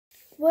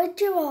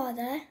Would you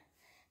rather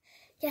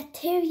get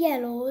 2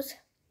 yellows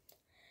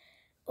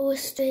or a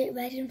straight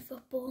red in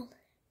football?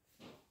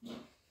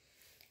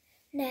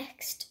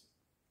 Next,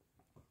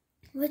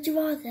 would you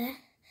rather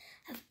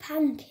have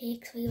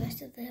pancakes for the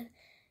rest of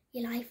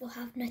your life or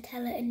have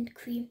Nutella and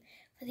cream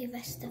for the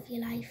rest of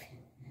your life?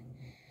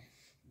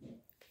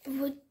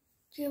 Would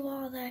you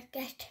rather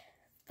get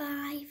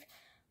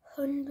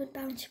 500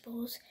 bouncy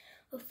balls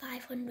or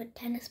 500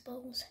 tennis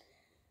balls?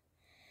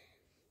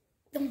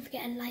 Don't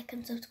forget to like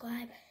and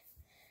subscribe.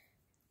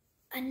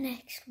 And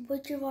next,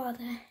 would you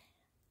rather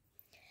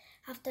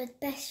have the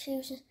best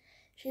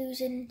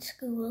shoes in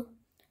school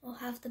or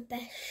have the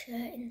best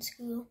shirt in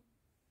school?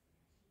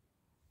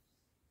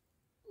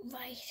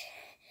 Right,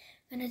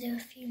 I'm going to do a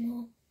few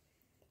more.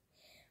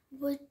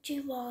 Would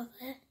you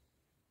rather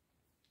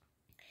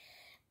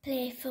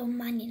play for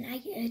Man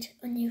United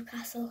or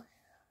Newcastle?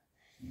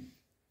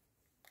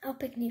 I'll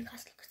pick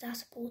Newcastle because I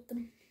support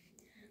them.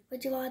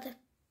 Would you rather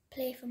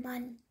play for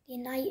Man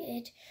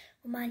United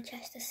or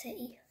Manchester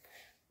City?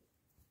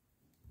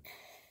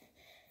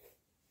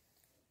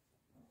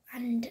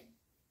 And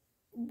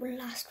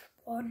last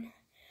one,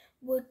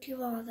 would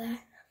you rather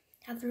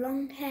have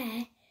long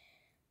hair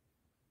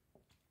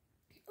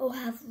or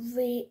have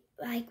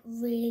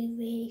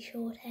really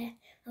short hair,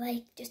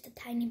 like just a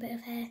tiny bit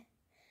of hair?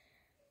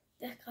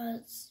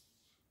 Because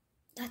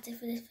that's it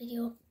for this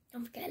video.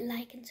 Don't forget to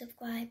like and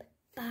subscribe.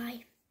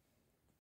 Bye.